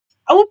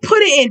I would put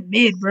it in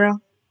mid, bro.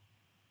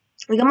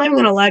 Like, I'm not even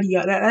gonna lie to you.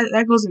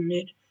 That goes in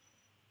mid.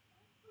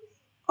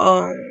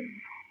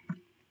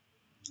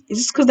 It's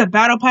just because the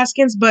battle pass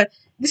skins, but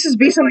this is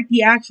based on like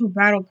the actual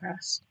battle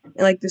pass and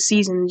like the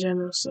season in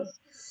general. So,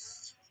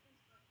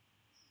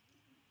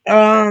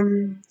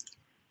 um,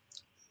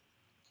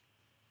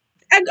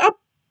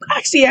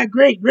 actually, yeah,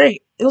 great.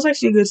 It was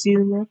actually a good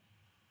season, bro.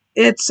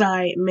 It's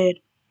mid.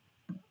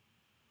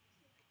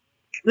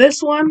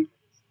 This one,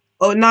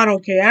 oh, not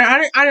okay.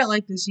 I didn't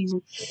like this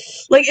season.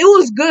 Like, it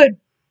was good,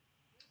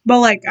 but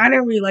like I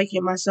didn't really like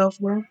it myself,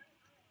 bro.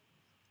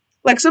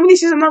 Like, some of these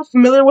seasons I'm not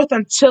familiar with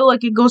until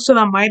like it goes to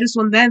the Midas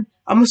one. Then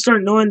I'm gonna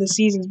start knowing the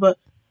seasons. But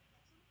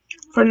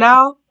for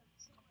now,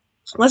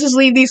 let's just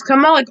leave these.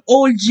 Come out like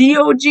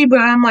OG, but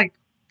I'm like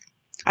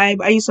I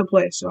used to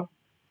play, so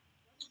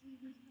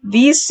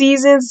these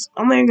seasons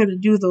I'm not even gonna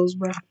do those,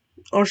 bro.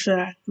 Or should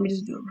I? Let me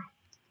just do it, bro.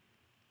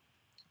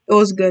 It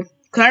was good.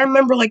 Cause I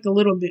remember like a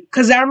little bit.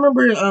 Cause I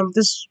remember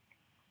this.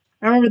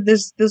 I remember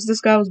this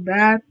guy was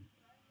bad,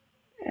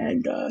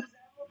 and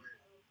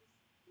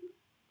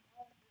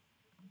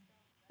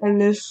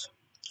this.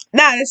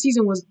 Nah, this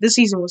season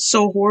was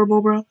so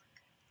horrible, bro.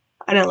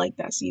 I didn't like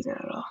that season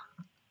at all.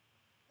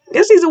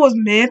 This season was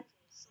mid.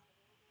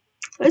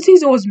 This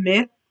season was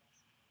mid.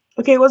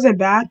 Okay, it wasn't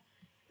bad.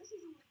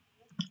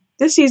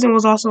 This season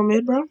was also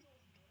mid, bro.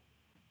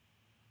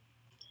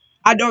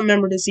 I don't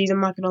remember this season.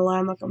 I'm not gonna lie.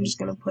 I'm just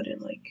gonna put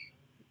it like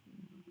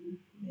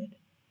mid.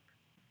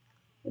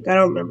 Like, I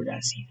don't remember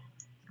that season.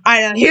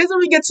 Alright, here's when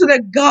we get to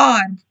the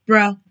God,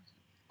 bro.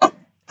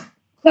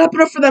 Clap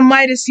it up for the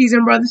Midas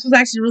season, bro. This was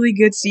actually a really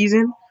good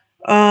season.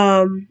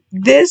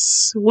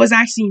 This was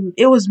actually,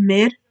 it was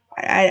mid.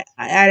 I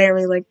didn't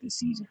really like this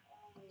season,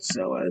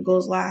 so it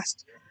goes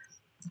last.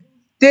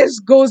 This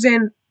goes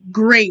in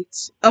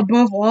great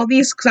above all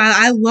these because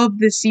I love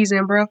this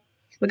season, bro.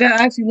 Like,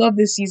 I actually love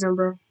this season,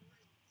 bro.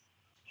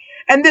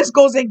 And this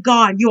goes in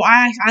God. Yo,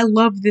 I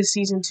love this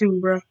season too,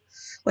 bro.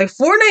 Like,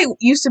 Fortnite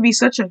used to be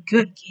such a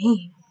good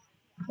game.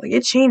 Like,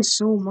 it changed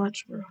so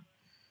much, bro.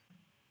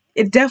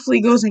 It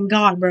definitely goes in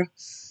God, bro.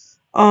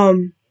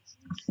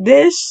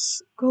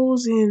 This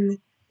goes in.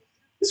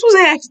 This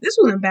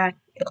wasn't bad.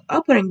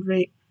 I'll put in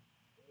great.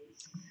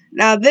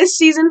 Now this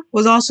season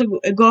it also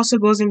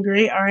goes in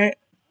great. All right.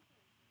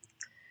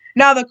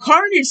 Now the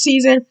Carnage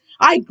season,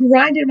 I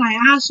grinded my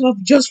ass off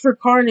just for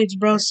Carnage,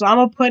 bro. So I'm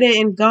gonna put it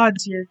in God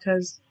tier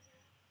because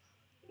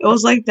it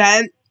was like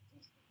that.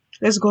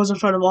 This goes in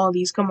front of all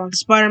these. Come on,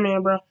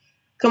 Spider-Man, bro.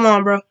 Come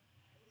on, bro.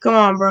 Come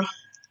on, bro.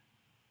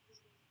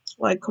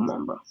 Like, come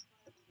on, bro.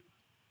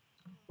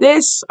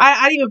 This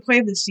I didn't even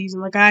play this season.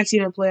 Like, I actually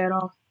didn't play at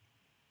all.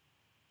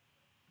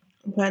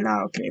 But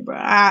not okay, bro.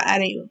 I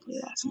didn't even play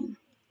that season.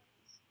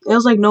 It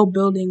was like no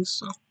buildings.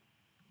 So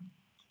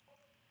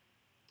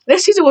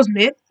this season was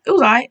mid. It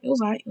was alright. It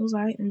was alright. It was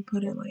alright. And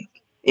put it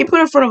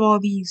in front of all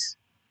these.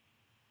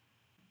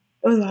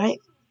 It was alright.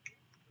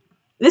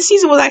 This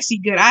season was actually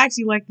good. I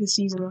actually liked this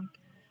season. Like,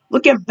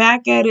 looking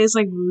back at it, it's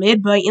like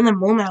mid, but in the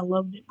moment, I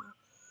loved it, bro.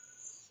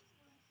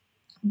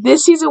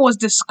 This season was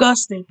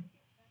disgusting.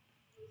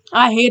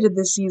 I hated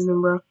this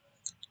season, bro.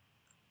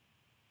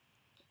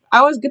 I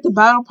always get the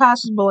battle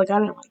passes, but like I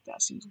didn't like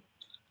that season.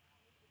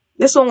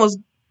 This one was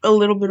a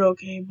little bit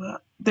okay,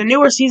 but the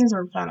newer seasons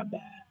are kind of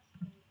bad.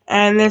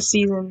 And this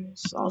season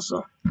is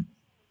also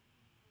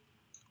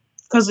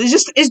because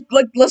it's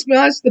like, let's be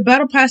honest, the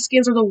battle pass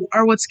skins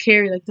are what's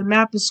scary. Like, the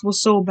map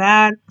was so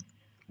bad.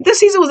 This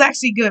season was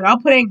actually good. I'll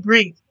put it in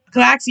great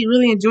because I actually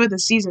really enjoyed the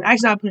season.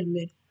 Actually, I'll put it in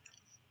mid.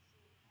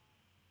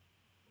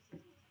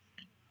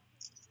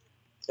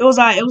 It was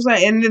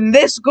like, and then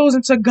this goes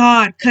into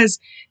God because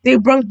they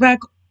brought back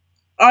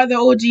all the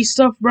OG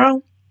stuff,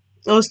 bro.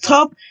 It was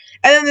tough,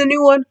 and then the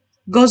new one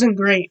goes in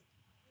great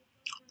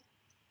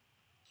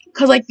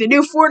because like the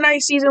new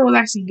Fortnite season was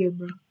actually good,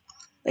 bro.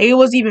 Like, it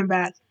wasn't even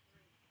bad.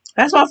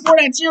 That's why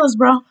Fortnite tier list,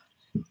 bro.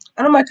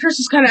 I know my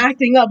cursor's kind of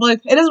acting up, but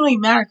like, it doesn't really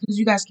matter because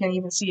you guys can't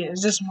even see it.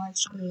 It's just my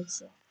screen.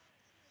 So,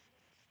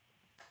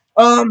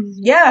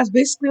 yeah, that's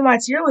basically my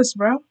tier list,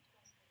 bro,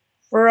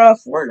 for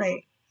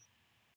Fortnite.